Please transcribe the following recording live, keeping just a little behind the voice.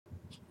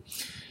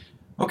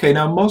Okay,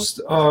 now most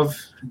of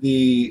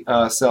the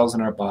cells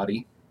in our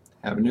body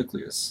have a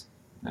nucleus.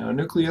 Now, a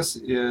nucleus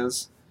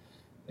is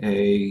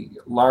a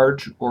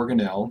large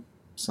organelle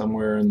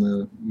somewhere in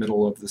the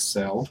middle of the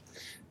cell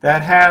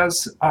that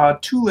has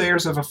two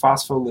layers of a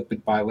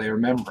phospholipid bilayer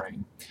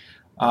membrane.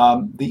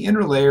 The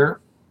inner layer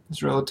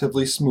is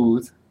relatively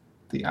smooth.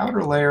 The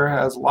outer layer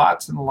has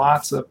lots and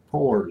lots of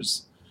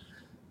pores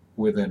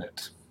within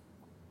it.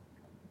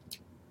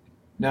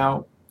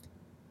 Now,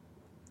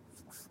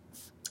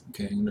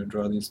 okay, I'm going to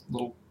draw these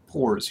little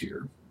pores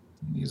here.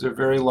 These are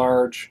very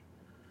large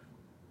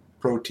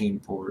protein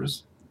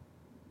pores.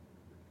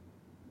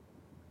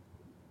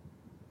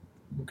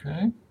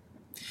 Okay.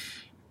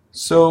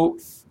 So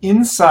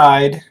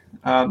inside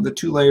the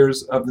two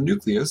layers of the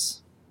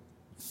nucleus,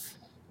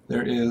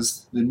 there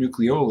is the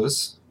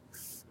nucleolus,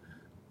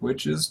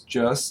 which is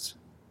just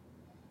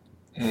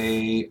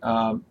a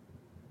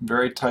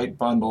very tight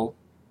bundle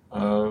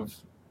of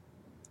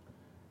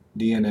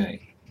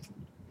DNA,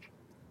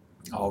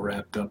 all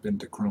wrapped up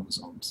into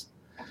chromosomes.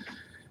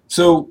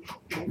 So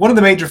one of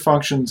the major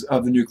functions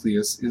of the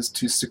nucleus is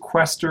to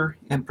sequester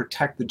and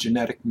protect the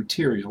genetic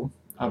material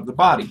of the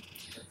body.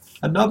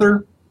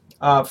 Another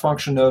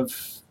function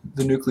of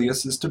the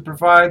nucleus is to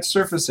provide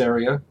surface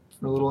area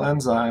for little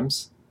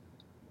enzymes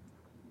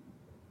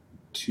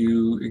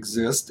to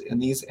exist,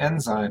 and these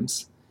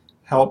enzymes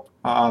help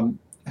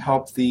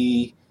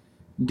the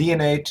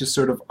DNA to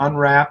sort of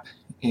unwrap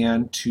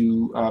and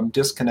to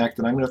disconnect,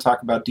 and I'm going to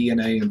talk about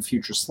DNA in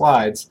future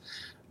slides,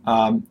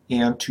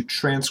 and to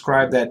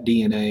transcribe that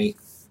DNA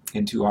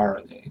into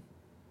RNA.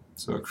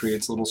 So it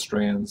creates little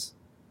strands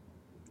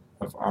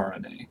of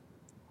RNA.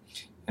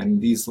 And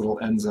these little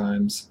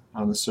enzymes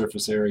on the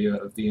surface area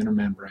of the inner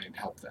membrane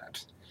help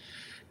that.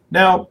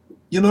 Now,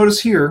 you'll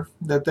notice here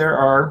that there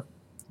are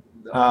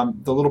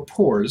the little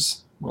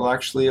pores will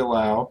actually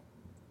allow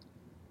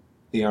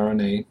the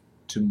RNA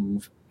to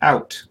move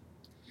out.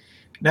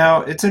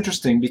 Now, it's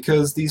interesting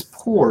because these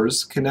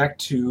pores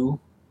connect to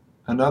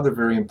another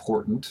very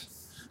important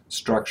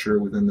structure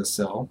within the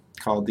cell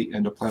called the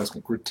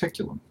endoplasmic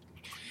reticulum.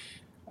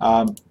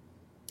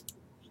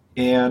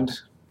 And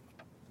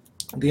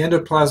the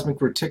endoplasmic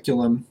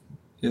reticulum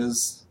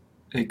is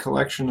a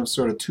collection of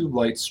sort of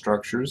tube-like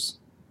structures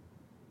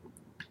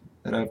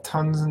that have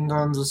tons and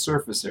tons of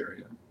surface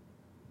area.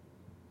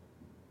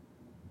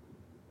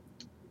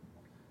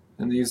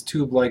 And these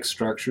tube-like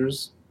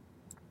structures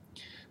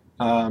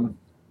are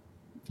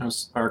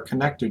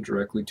connected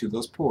directly to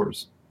those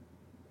pores.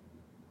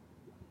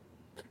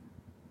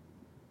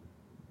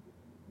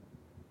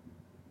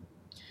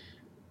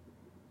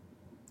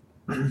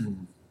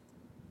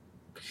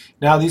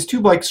 Now, these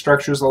tube-like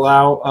structures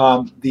allow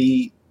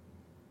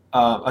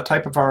a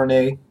type of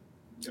RNA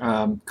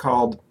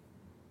called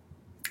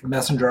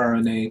messenger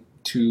RNA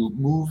to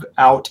move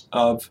out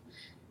of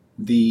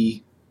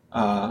the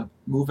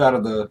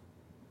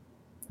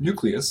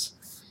nucleus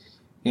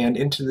and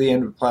into the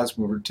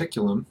endoplasmic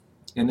reticulum.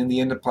 And in the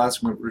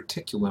endoplasmic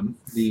reticulum,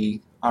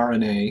 the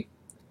RNA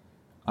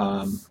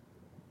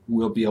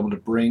will be able to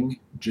bring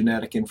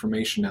genetic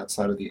information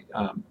outside of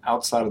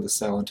the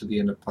cell into the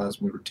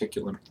endoplasmic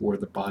reticulum for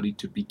the body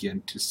to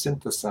begin to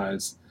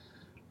synthesize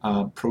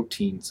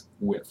proteins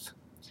with.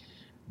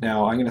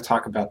 Now, I'm going to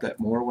talk about that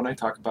more when I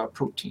talk about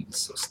proteins,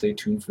 so stay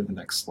tuned for the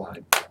next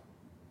slide.